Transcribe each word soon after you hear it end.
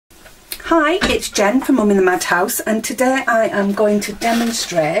Hi, it's Jen from Mum in the Madhouse, and today I am going to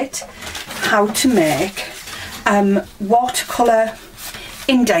demonstrate how to make watercolour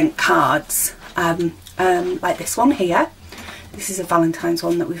indent cards like this one here. This is a Valentine's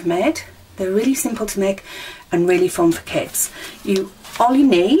one that we've made. They're really simple to make and really fun for kids. All you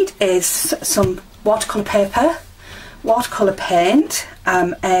need is some watercolour paper, watercolour paint,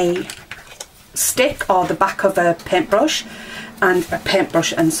 a stick or the back of a paintbrush, and a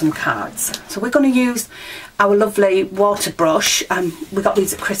paintbrush and some cards. So we're going to use our lovely water brush. We got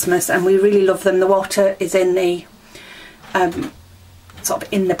these at Christmas and we really love them. The water is in the sort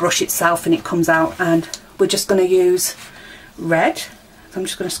of in the brush itself and it comes out, and we're just going to use red. So I'm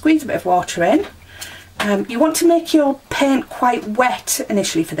just going to squeeze a bit of water in. You want to make your paint quite wet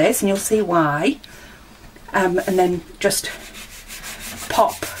initially for this, and you'll see why. And then just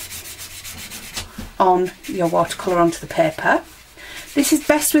pop on your watercolour onto the paper. This is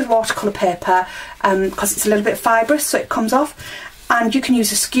best with watercolour paper because it's a little bit fibrous, so it comes off. And you can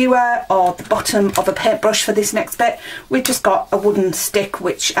use a skewer or the bottom of a paintbrush for this next bit. We've just got a wooden stick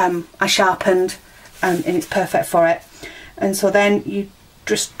which I sharpened, and it's perfect for it. And so then you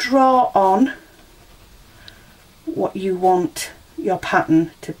just draw on what you want your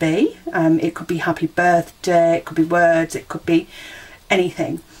pattern to be. It could be happy birthday, it could be words, it could be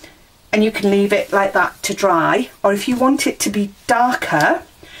anything. And you can leave it like that to dry, or if you want it to be darker,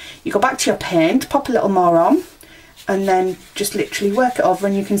 you go back to your paint, pop a little more on, and then just literally work it over,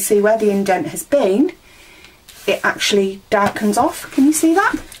 and you can see where the indent has been, it actually darkens off. Can you see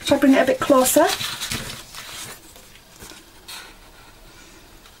that? Shall I bring it a bit closer?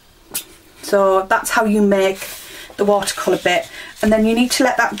 So that's how you make the watercolour bit, and then you need to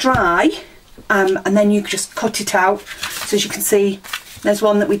let that dry, and then you just cut it out. So as you can see, there's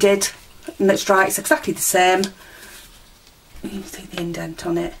one that we did and that's dry, it's exactly the same. You can see the indent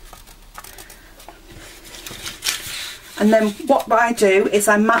on it. And then what I do is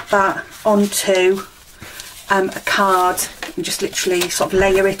I map that onto a card and just literally sort of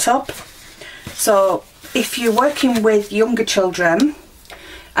layer it up. So if you're working with younger children,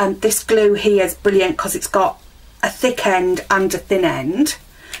 this glue here is brilliant because it's got a thick end and a thin end.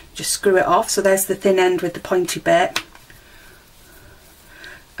 Just screw it off. So there's the thin end with the pointy bit,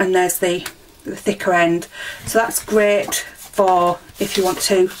 and there's the thicker end. So that's great for if you want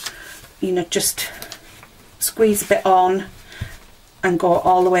to, you know, just squeeze a bit on and go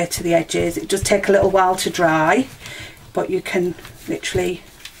all the way to the edges. It does take a little while to dry, but you can literally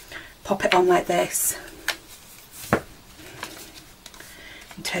pop it on like this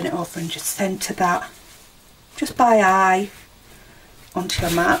and turn it over and just centre that just by eye onto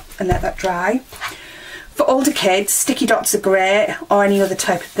your mat and let that dry. For older kids, sticky dots are great, or any other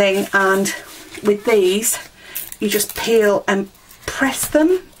type of thing, and with these you just peel and press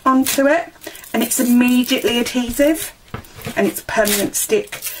them onto it, and it's immediately adhesive and it's a permanent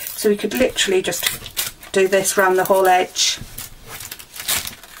stick. So we could literally just do this around the whole edge.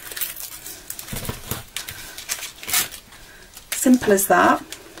 Simple as that.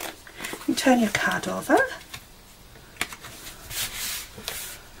 You turn your card over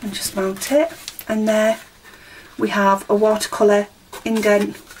and just mount it, and there we have a watercolour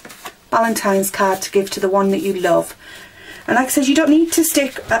indent Valentine's card to give to the one that you love. And like I said, you don't need to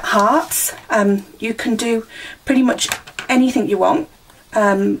stick at hearts. You can do pretty much anything you want.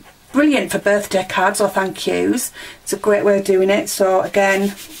 Brilliant for birthday cards or thank yous. It's a great way of doing it. So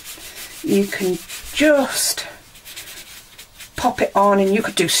again, you can just pop it on, and you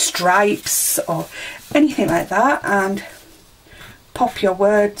could do stripes or anything like that, and pop your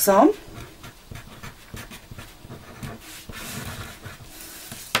words on.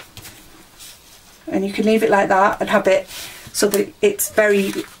 And you can leave it like that and have it so that it's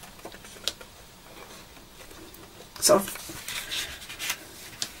very sort of,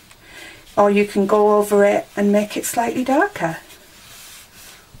 or you can go over it and make it slightly darker.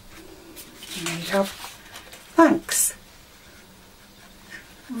 And there you go. Thanks.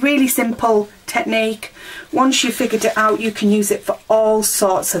 Really simple technique. Once you've figured it out, you can use it for all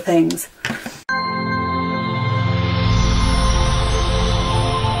sorts of things.